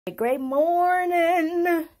Great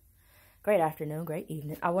morning, great afternoon, great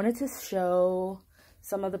evening. I wanted to show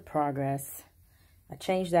some of the progress. I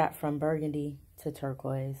changed that from burgundy to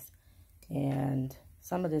turquoise, and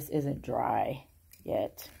some of this isn't dry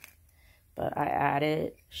yet, but I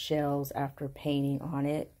added shells after painting on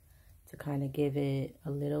it to kind of give it a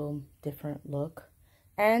little different look,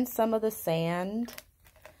 and some of the sand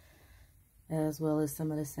as well as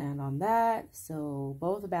some of the sand on that. So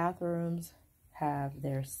both bathrooms have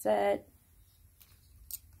their set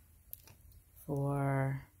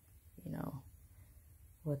for, you know,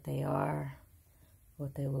 what they are,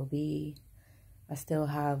 what they will be. I still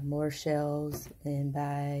have more shells in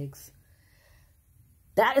bags.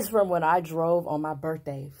 That is from when I drove on my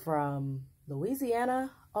birthday from Louisiana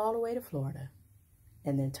all the way to Florida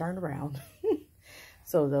and then turned around.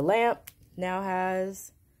 So the lamp now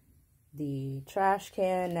has, the trash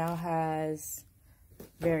can now has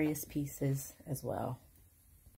various pieces as well.